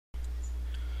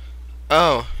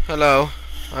Oh, hello.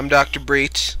 I'm Dr.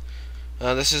 Breach.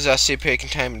 This is SCP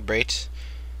Containment Breach.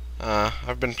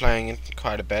 I've been playing it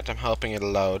quite a bit. I'm hoping it'll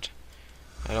load.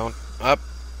 I don't...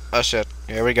 Oh shit.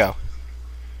 Here we go.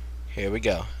 Here we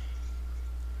go.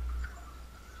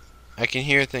 I can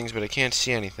hear things, but I can't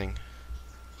see anything.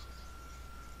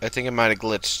 I think it might have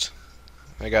glitched.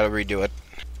 I gotta redo it.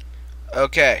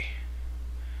 Okay.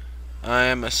 I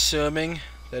am assuming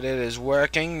that it is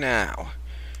working now.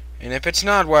 And if it's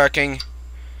not working,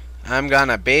 I'm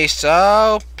gonna be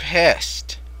so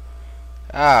pissed.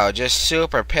 Oh, just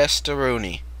super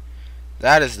pissed-a-rooney.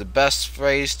 That is the best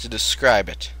phrase to describe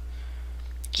it.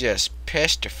 Just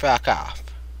pissed to fuck off.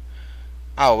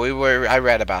 Oh, I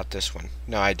read about this one.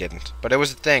 No, I didn't. But it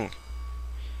was a thing.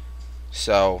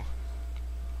 So,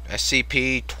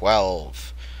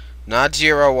 SCP-12. Not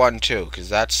 012, because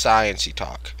that's science-y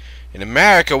talk. In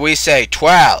America, we say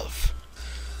 12.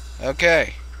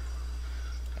 Okay.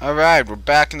 Alright, we're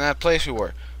back in that place we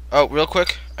were. Oh, real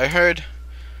quick, I heard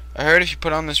if you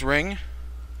put on this ring,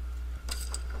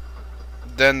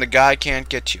 then the guy can't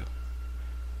get you.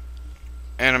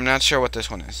 And I'm not sure what this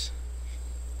one is.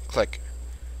 Click.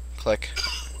 Click.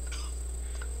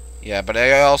 Yeah, but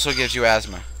it also gives you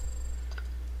asthma.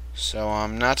 So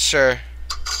I'm not sure.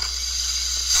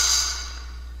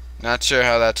 Not sure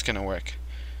how that's gonna work.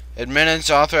 Admittance,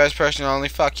 authorized person only.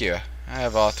 Fuck you. I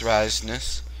have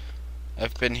authorizedness.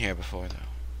 I've been here before,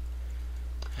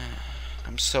 though.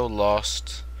 I'm so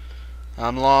lost.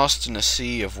 I'm lost in a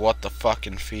sea of what the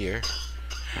fucking fear.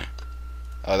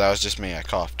 Oh, that was just me. I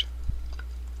coughed.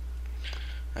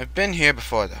 I've been here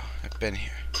before, though. I've been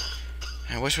here.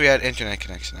 I wish we had internet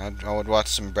connection. I would watch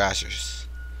some browsers.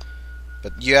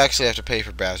 But you actually have to pay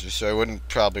for browsers, so I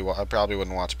probably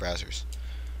wouldn't watch browsers.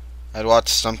 I'd watch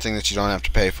something that you don't have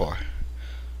to pay for.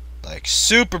 Like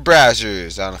super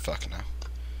browsers. I don't fucking know.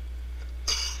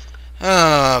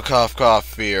 Oh, cough, cough,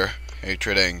 fear,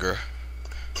 hatred, anger,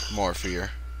 more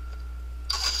fear.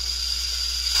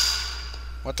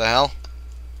 What the hell?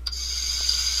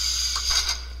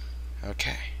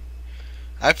 Okay.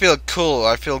 I feel cool,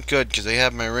 I feel good, because I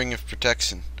have my ring of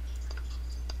protection.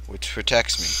 Which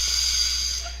protects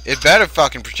me. It better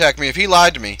fucking protect me if he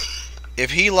lied to me. If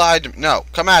he lied to me. No,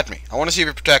 come at me. I want to see if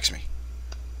it protects me.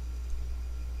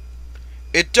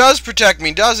 It does protect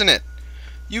me, doesn't it?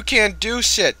 You can't do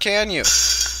shit, can you?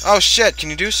 Oh shit, can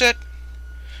you do shit?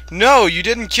 No, you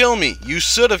didn't kill me. You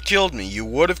should have killed me. You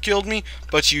would have killed me,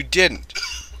 but you didn't.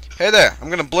 Hey there, I'm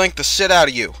gonna blink the shit out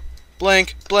of you.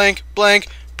 Blink, blink, blink.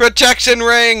 Protection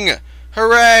ring!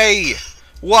 Hooray!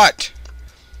 What?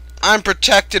 I'm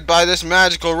protected by this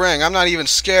magical ring. I'm not even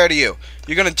scared of you.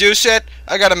 You gonna do shit?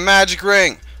 I got a magic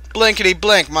ring. Blinkety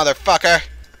blink, motherfucker.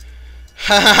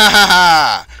 Ha ha ha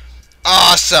ha!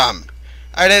 Awesome!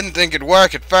 I didn't think it'd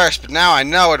work at first, but now I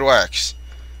know it works.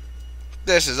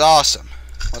 This is awesome.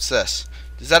 What's this?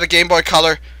 Is that a Game Boy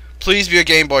Color? Please be a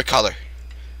Game Boy Color.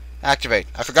 Activate.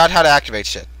 I forgot how to activate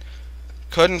shit.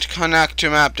 Couldn't connect to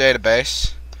map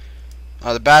database.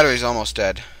 Oh, the battery's almost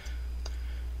dead.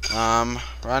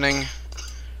 Running.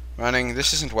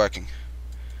 This isn't working.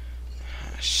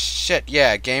 Shit,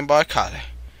 yeah, Game Boy Color.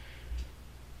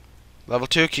 Level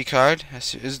 2 keycard.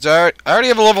 I already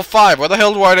have a level 5. Why the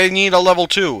hell do I need a level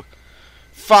 2?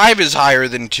 5 is higher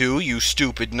than 2, you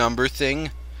stupid number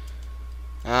thing.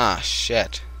 Ah,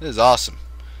 shit. This is awesome.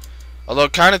 Although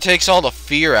it kind of takes all the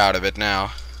fear out of it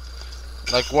now.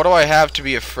 Like, what do I have to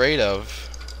be afraid of?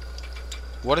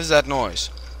 What is that noise?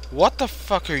 What the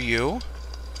fuck are you?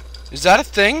 Is that a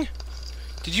thing?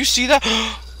 Did you see that?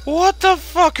 What the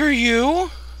fuck are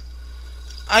you?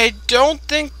 I don't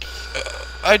think...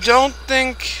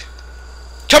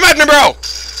 Come at me, bro!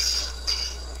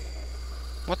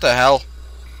 What the hell?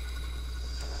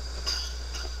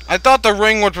 I thought the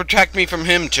ring would protect me from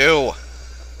him, too.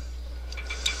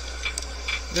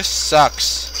 This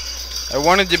sucks. I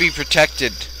wanted to be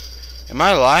protected. Am I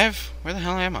alive? Where the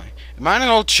hell am I? Am I in an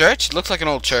old church? It looks like an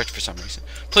old church for some reason.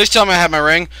 Please tell me I have my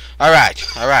ring. Alright,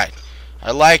 alright.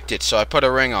 I liked it, so I put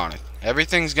a ring on it.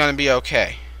 Everything's gonna be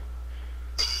okay.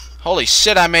 Holy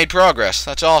shit, I made progress.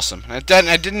 That's awesome. I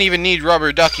didn't even need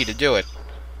Rubber Ducky to do it.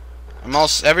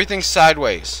 Everything's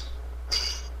sideways.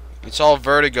 It's all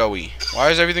vertigo-y.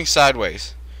 Why is everything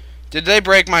sideways? Did they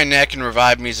break my neck and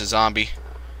revive me as a zombie?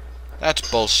 That's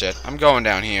bullshit. I'm going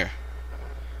down here.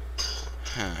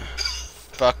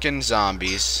 Fucking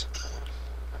zombies.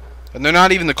 And they're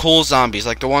not even the cool zombies,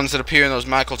 like the ones that appear in those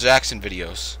Michael Jackson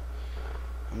videos.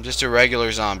 I'm just a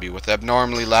regular zombie with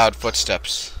abnormally loud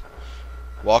footsteps.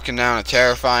 Walking down a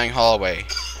terrifying hallway.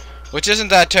 Which isn't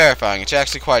that terrifying. It's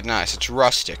actually quite nice. It's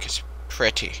rustic. It's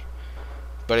pretty.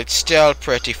 But it's still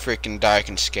pretty freaking dark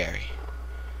and scary.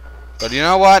 But you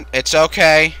know what? It's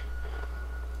okay.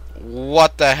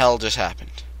 What the hell just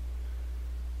happened?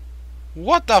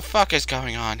 What the fuck is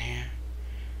going on here?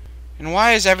 And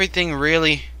why is everything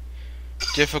really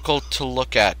difficult to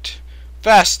look at?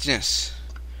 Fastness.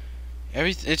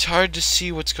 It's hard to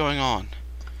see what's going on.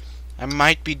 I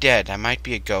might be dead. I might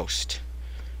be a ghost.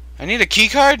 I need a key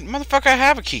card? Motherfucker, I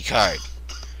have a key card.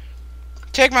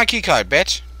 Take my key card,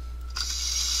 bitch.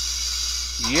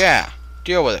 Yeah.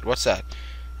 Deal with it. What's that?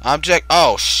 Object.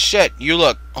 Oh, shit. You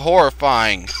look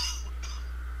horrifying.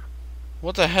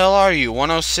 What the hell are you?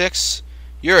 106?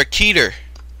 You're a Keeter.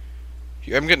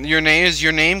 Your name is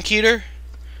your name, Keeter?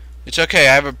 It's okay.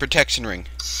 I have a protection ring.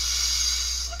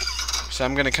 So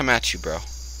I'm gonna come at you, bro.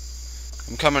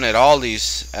 I'm coming at all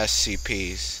these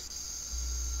SCPs.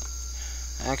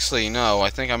 Actually, no. I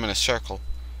think I'm in a circle.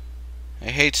 I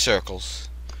hate circles.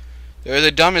 They're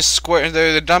the dumbest square.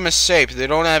 They're the dumbest shape. They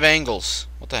don't have angles.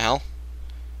 What the hell?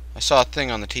 I saw a thing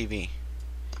on the TV.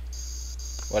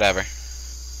 Whatever.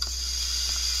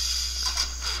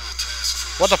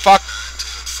 What the fuck?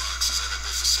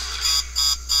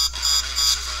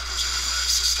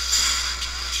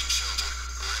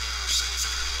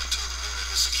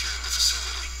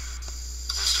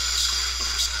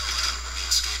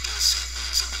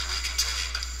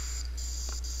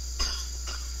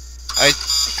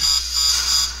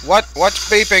 What's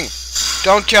beeping?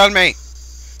 Don't kill me.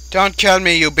 Don't kill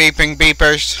me, you beeping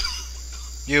beepers.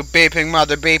 You beeping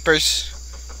mother beepers.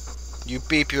 You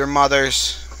beep your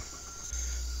mothers.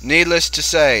 Needless to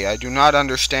say, I do not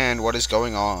understand what is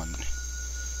going on.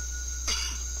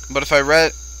 But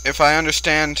if I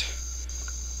understand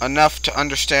enough to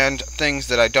understand things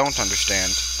that I don't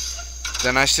understand,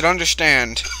 then I should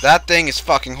understand that thing is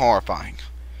fucking horrifying.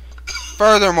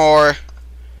 Furthermore,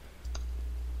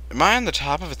 am I on the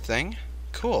top of a thing?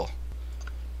 Cool.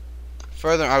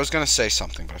 I was gonna say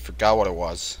something, but I forgot what it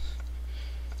was.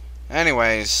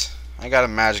 Anyways, I got a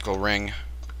magical ring.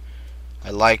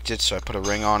 I liked it, so I put a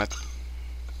ring on it.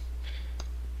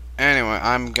 Anyway,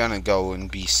 I'm gonna go and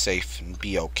be safe and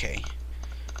be okay.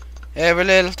 Every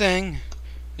little thing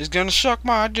is gonna suck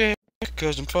my dick,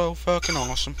 'cause I'm so fucking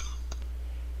awesome.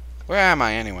 Where am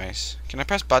I, anyways? Can I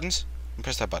press buttons?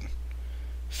 Press that button.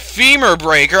 Femur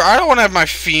breaker? I don't want to have my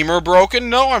femur broken.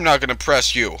 No, I'm not going to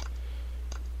press you.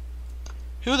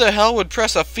 Who the hell would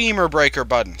press a femur breaker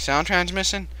button? Sound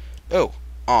transmission? Oh,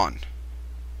 on.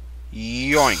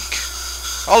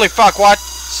 Yoink. Holy fuck, what?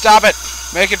 Stop it.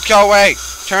 Make it go away.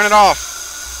 Turn it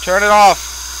off. Turn it off.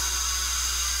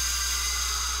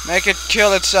 Make it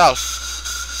kill itself.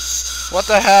 What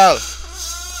the hell?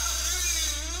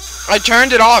 I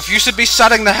turned it off. You should be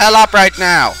shutting the hell up right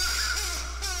now.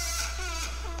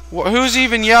 Who's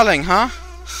even yelling, huh?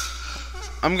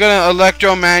 I'm gonna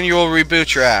electro-manual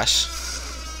reboot your ass.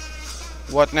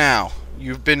 What now?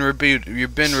 You've been rebooted.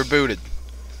 You've been rebooted.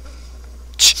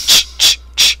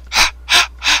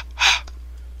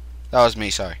 That was me,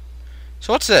 sorry.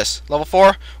 So what's this? Level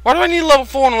 4? Why do I need a level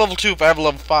 4 and a level 2 if I have a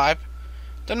level 5?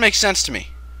 Doesn't make sense to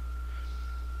me.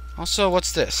 Also,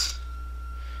 what's this?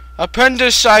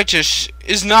 Appendicitis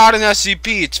is not an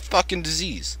SCP, it's fucking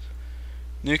disease.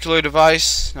 Nuclear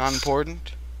device, not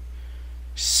important.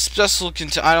 Special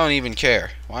I don't even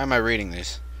care. Why am I reading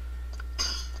these?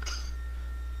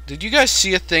 Did you guys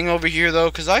see a thing over here,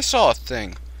 though? Because I saw a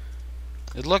thing.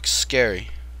 It looks scary.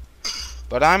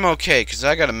 But I'm okay, because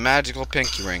I got a magical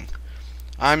pinky ring.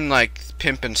 I'm like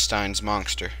Pimpinstein's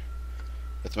monster.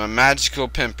 With my magical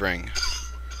pimp ring.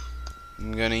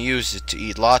 I'm gonna use it to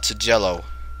eat lots of Jello.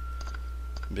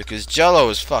 Because Jello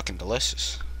is fucking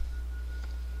delicious.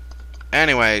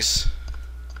 Anyways.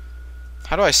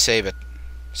 How do I save it?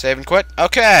 Save and quit?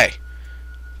 Okay!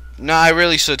 No, I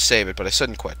really should save it, but I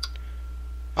shouldn't quit.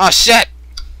 Oh, shit!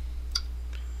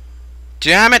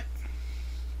 Damn it!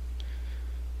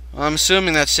 Well, I'm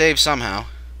assuming that saves somehow.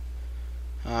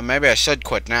 Maybe I should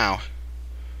quit now.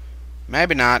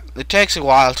 Maybe not. It takes a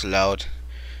while to load.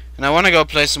 And I want to go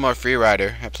play some more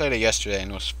Freerider. I played it yesterday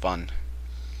and it was fun.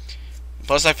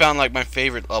 Plus I found like my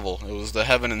favorite level. It was the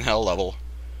Heaven and Hell level.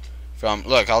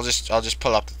 Look, I'll just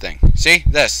pull up the thing. See?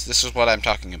 This is what I'm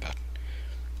talking about.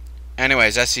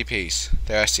 Anyways, SCPs.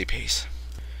 They're SCPs.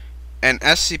 And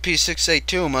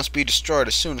SCP-682 must be destroyed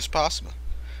as soon as possible.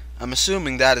 I'm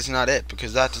assuming that is not it,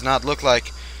 because that does not look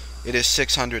like it is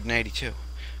 682.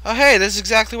 Oh hey, this is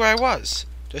exactly where I was.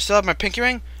 Do I still have my pinky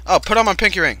ring? Oh, put on my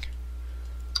pinky ring.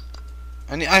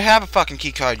 I have a fucking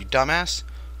key card, you dumbass.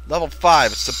 Level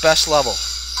 5, it's the best level.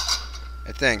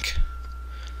 I think.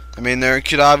 I mean, there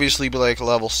could obviously be like a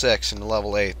level 6 and a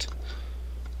level 8.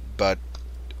 But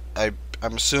I'm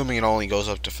assuming it only goes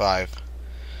up to 5.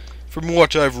 From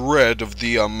what I've read of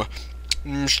the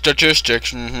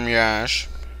Statistics, yes.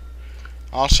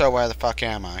 Also, where the fuck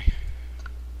am I?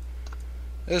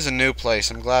 This is a new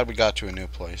place. I'm glad we got to a new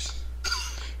place.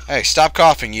 Hey, stop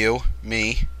coughing, you.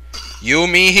 Me. You,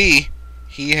 me, he.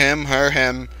 He, him, her,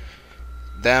 him.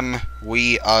 Them,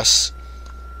 we, us.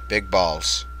 Big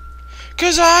balls.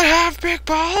 'Cause I have big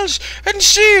balls, and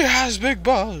she has big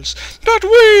balls. But we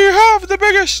have the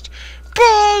biggest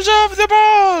balls of them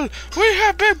all. We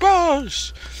have big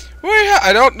balls.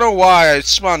 I don't know why I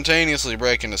spontaneously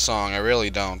break into song. I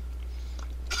really don't.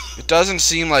 It doesn't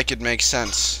seem like it makes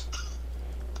sense.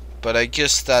 But I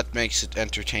guess that makes it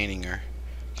entertaininger.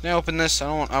 Can I open this?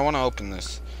 I want to open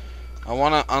this. I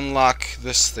want to unlock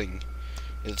this thing.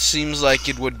 It seems like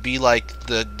it would be like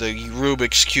the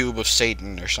Rubik's Cube of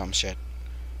Satan or some shit.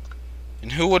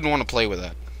 And who wouldn't want to play with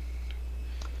that?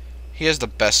 He has the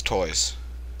best toys.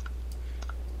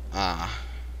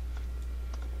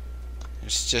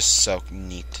 It's just so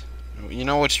neat. You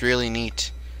know what's really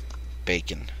neat?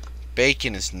 Bacon.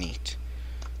 Bacon is neat.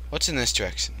 What's in this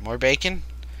direction? More bacon?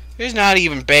 There's not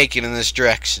even bacon in this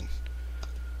direction.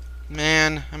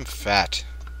 Man, I'm fat.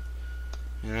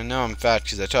 And I know I'm fat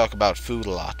because I talk about food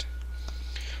a lot.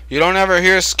 You don't ever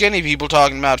hear skinny people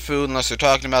talking about food unless they're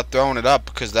talking about throwing it up,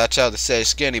 because that's how they say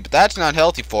skinny. But that's not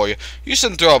healthy for you. You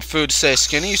shouldn't throw up food to say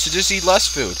skinny. You should just eat less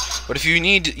food. But if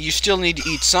you still need to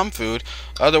eat some food.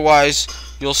 Otherwise,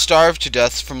 you'll starve to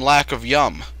death from lack of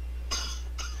yum.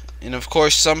 And of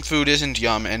course, some food isn't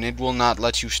yum, and it will not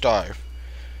let you starve.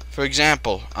 For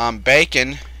example,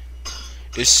 bacon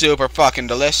is super fucking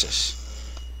delicious.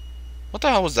 What the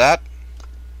hell was that?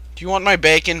 Do you want my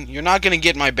bacon? You're not gonna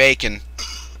get my bacon.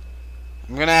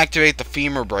 I'm gonna activate the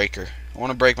femur breaker. I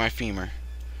want to break my femur.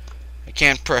 I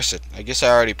can't press it. I guess I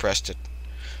already pressed it.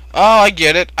 Oh, I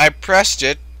get it. I pressed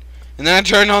it, and then I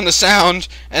turned on the sound,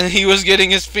 and he was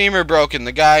getting his femur broken.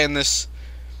 The guy in this...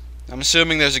 I'm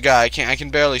assuming there's a guy. I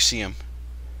can barely see him.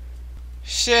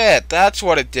 Shit, that's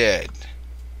what it did.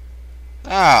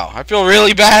 Oh, I feel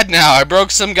really bad now. I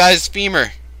broke some guy's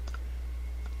femur.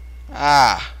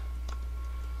 I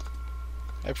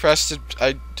pressed it.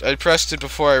 I pressed it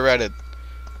before I read it.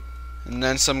 And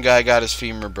then some guy got his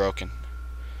femur broken.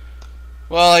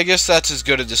 Well, I guess that's as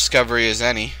good a discovery as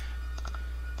any.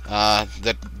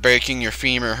 That breaking your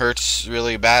femur hurts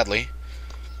really badly.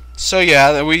 So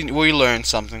yeah, we learned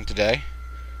something today.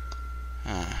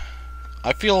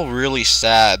 I feel really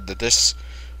sad that this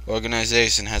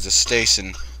organization has a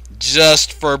station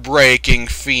just for breaking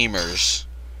femurs.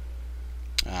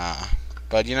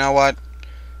 But you know what?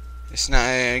 It's not.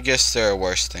 I guess there are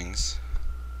worse things.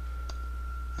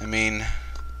 I mean,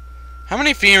 how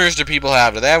many femurs do people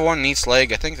have? Do they have one in each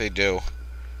leg? I think they do.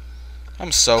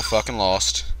 I'm so fucking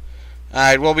lost.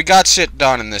 Alright, well, we got shit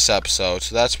done in this episode,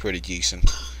 so that's pretty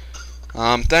decent.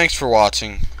 Thanks for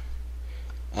watching.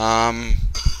 And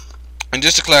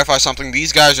just to clarify something,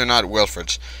 these guys are not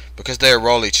Wilfreds, because they are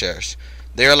rolly chairs.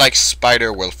 They are like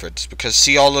spider Wilfreds, because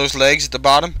see all those legs at the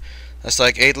bottom? That's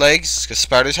like 8 legs, because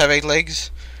spiders have 8 legs.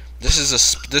 This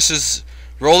is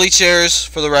rolly chairs,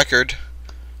 for the record,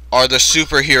 are the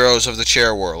superheroes of the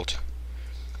chair world.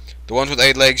 The ones with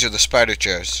 8 legs are the spider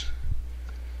chairs.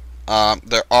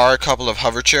 There are a couple of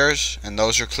hover chairs, and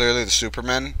those are clearly the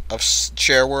supermen of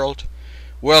chair world.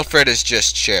 Wilfred is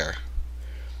just chair.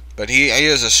 But he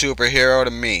is a superhero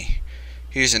to me.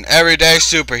 He's an everyday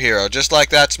superhero, just like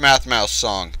that Smath Mouse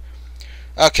song.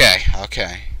 Okay.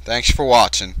 Thanks for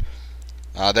watching.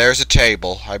 There's a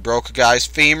table. I broke a guy's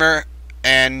femur,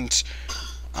 and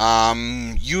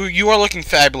you are looking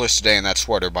fabulous today in that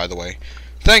sweater, by the way.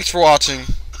 Thanks for watching.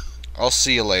 I'll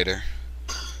see you later.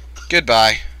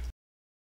 Goodbye.